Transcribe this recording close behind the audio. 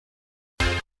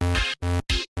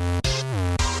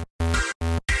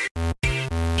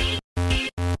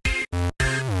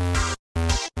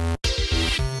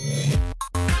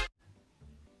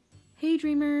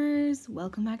dreamers,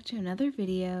 welcome back to another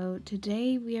video.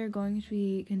 Today we are going to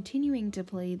be continuing to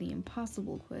play the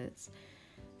Impossible Quiz.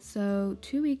 So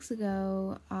 2 weeks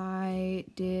ago I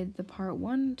did the part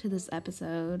 1 to this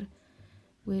episode,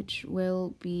 which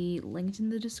will be linked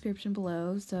in the description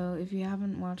below. So if you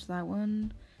haven't watched that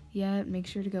one yet, make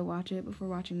sure to go watch it before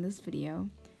watching this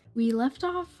video. We left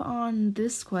off on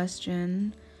this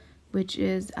question, which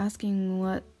is asking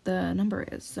what the number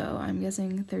is. So I'm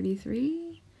guessing 33?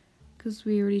 Because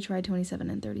we already tried 27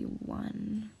 and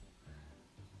 31.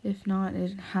 If not,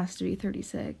 it has to be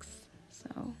 36.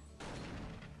 So,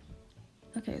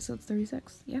 okay, so it's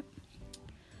 36. Yep.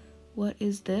 What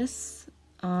is this?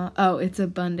 Oh, it's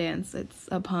abundance. It's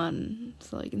a pun.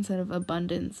 So, like, instead of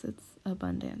abundance, it's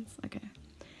abundance. Okay.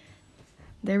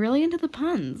 They're really into the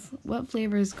puns. What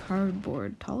flavor is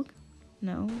cardboard? Talc?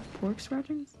 No. Pork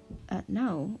scratchings?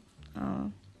 No.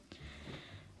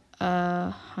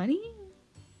 Honey?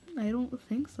 I don't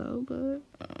think so, but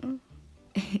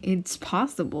it's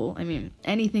possible. I mean,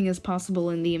 anything is possible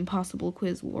in the Impossible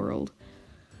Quiz world.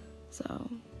 So,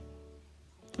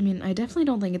 I mean, I definitely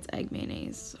don't think it's egg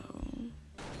mayonnaise, so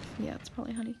yeah, it's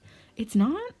probably honey. It's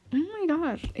not? Oh my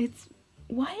gosh, it's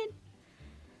what?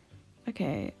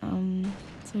 Okay,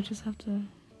 so I just have to,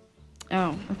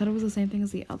 oh, I thought it was the same thing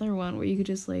as the other one where you could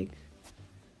just like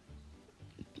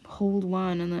hold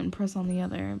one and then press on the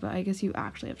other, but I guess you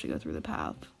actually have to go through the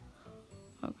path.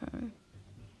 Okay.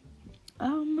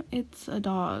 It's a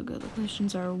dog. The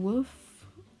questions are woof.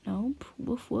 Nope.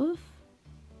 Woof woof.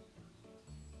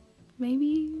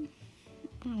 Maybe?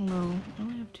 I don't know. I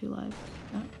only have 2 lives.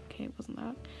 Oh, okay, wasn't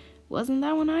that. Wasn't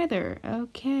that one either.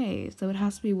 Okay, so it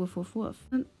has to be woof woof woof.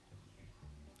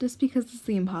 Just because it's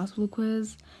the Impossible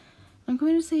Quiz, I'm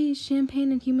going to say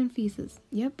champagne and human feces.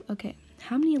 Yep, okay.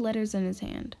 How many letters in his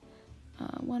hand?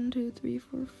 1, 2, 3,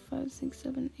 4, 5, 6,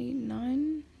 7, 8,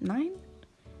 9? 9?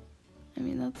 I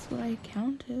mean, that's what I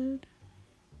counted.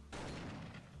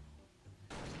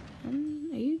 10,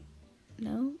 8?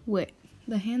 No? Wait,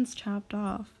 the hand's chopped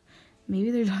off.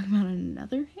 Maybe they're talking about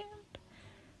another hand?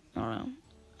 I don't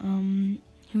know.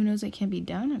 Who knows it can't be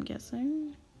done, I'm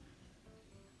guessing.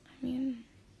 I mean,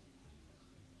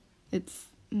 it's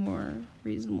more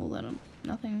reasonable than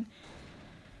nothing.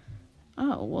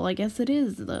 Oh, well, I guess it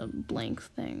is the blank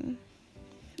thing.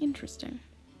 Interesting.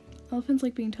 Elephants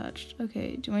like being touched.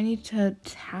 Okay, do I need to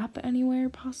tap anywhere,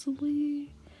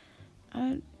 possibly?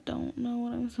 I don't know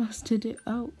what I'm supposed to do.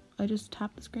 Oh, I just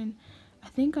tapped the screen. I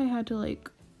think I had to,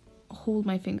 like, hold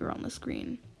my finger on the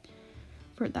screen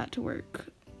for that to work.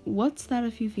 What's that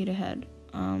a few feet ahead?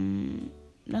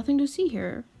 Nothing to see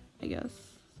here, I guess.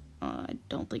 I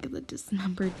don't think it's a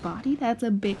dismembered body. That's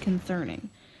a bit concerning.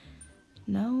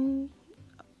 No,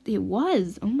 it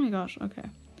was. Oh my gosh, okay.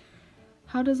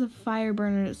 How does a fire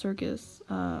burn at a circus?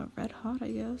 Red hot,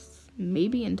 I guess.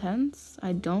 Maybe intense.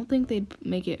 I don't think they'd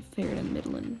make it fair to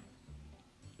middling.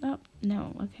 Oh,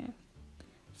 no, okay.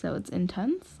 So it's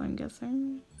intense, I'm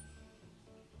guessing.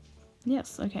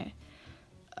 Yes, okay.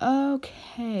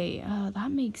 Okay,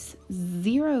 that makes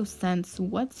 0 sense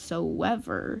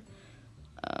whatsoever.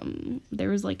 There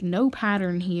was like no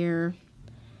pattern here.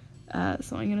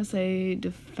 So I'm gonna say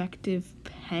defective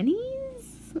pennies?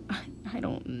 I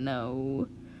don't know,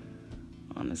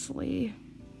 honestly.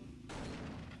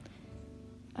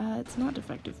 It's not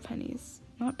defective pennies,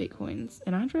 not bitcoins.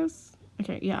 An address?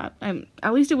 Okay, yeah,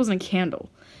 at least it wasn't a candle.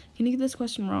 Can you get this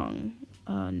question wrong?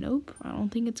 Nope, I don't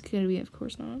think it's gonna be, of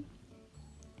course not.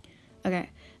 Okay,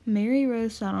 Mary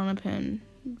Rose sat on a pin,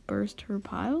 burst her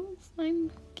piles, I'm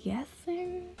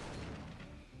guessing?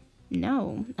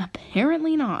 No,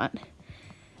 apparently not.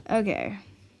 Okay.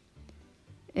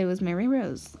 It was Mary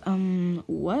Rose.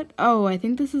 What? Oh, I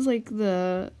think this is like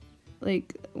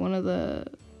one of the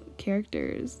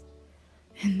characters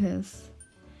in this.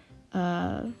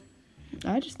 I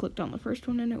just clicked on the first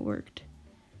one and it worked.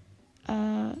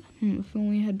 If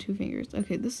only I had 2 fingers.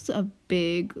 Okay, this is a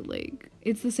big, like,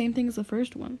 it's the same thing as the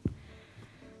first one.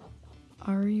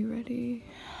 Are you ready?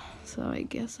 So I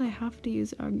guess I have to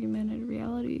use augmented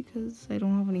reality because I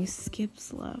don't have any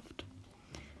skips left.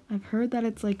 I've heard that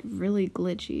it's like really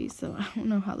glitchy, so I don't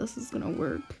know how this is gonna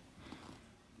work.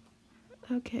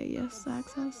 Okay, yes,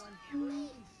 access.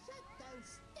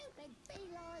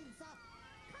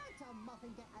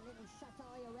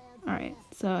 Alright,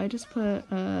 so I just put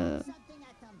a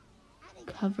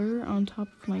cover on top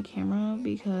of my camera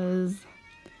because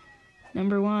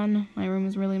number 1, my room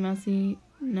is really messy.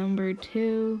 Number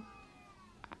 2,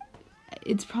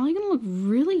 it's probably gonna look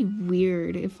really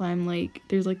weird if I'm like,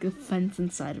 there's like a fence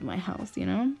inside of my house, you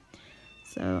know?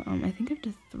 So, I think I have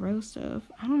to throw stuff.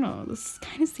 I don't know, this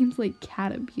kind of seems like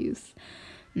cat abuse.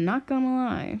 Not gonna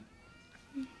lie.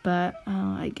 But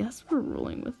I guess we're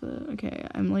rolling with it. Okay,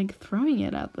 I'm like throwing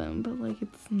it at them, but like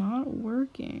it's not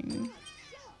working.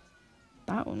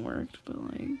 That one worked, but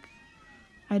like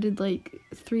I did like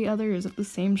 3 others of the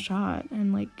same shot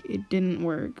and like it didn't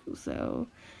work. So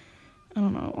I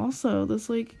don't know. Also, this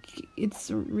like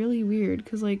it's really weird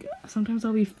because like sometimes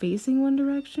I'll be facing one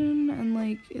direction and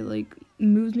like it like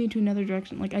moves me to another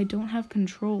direction. Like I don't have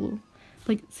control.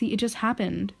 Like see, it just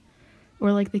happened.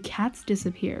 Or like the cats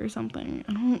disappear or something.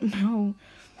 I don't know.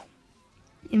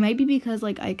 It might be because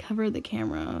like I cover the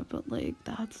camera, but like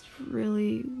that's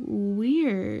really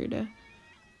weird.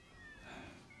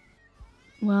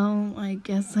 Well, I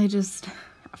guess I just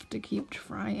have to keep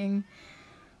trying.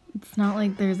 It's not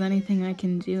like there's anything I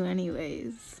can do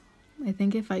anyways. I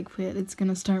think if I quit, it's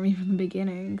gonna start me from the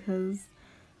beginning because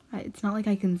it's not like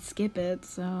I can skip it,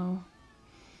 so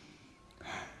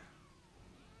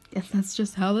guess that's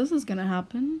just how this is gonna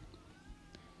happen.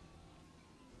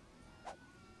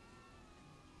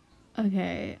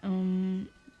 Okay,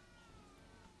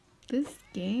 this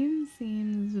game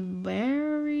seems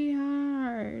very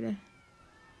hard.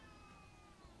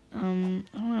 I don't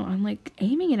know, I'm like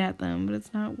aiming it at them, but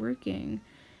it's not working.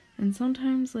 And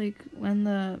sometimes like when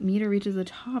the meter reaches the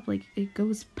top, like it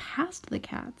goes past the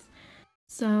cats.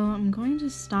 So I'm going to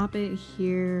stop it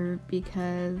here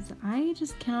because I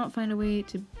just cannot find a way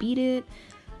to beat it.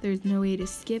 There's no way to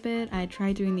skip it. I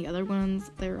tried doing the other ones.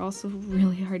 They're also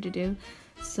really hard to do.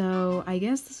 So I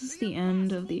guess this is the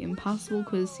end of the Impossible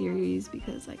Quiz series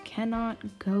because I cannot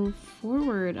go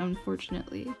forward,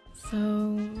 unfortunately.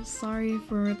 So sorry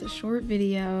for the short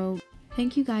video.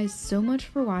 Thank you guys so much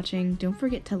for watching. Don't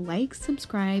forget to like,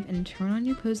 subscribe, and turn on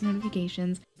your post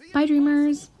notifications. Bye,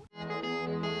 dreamers!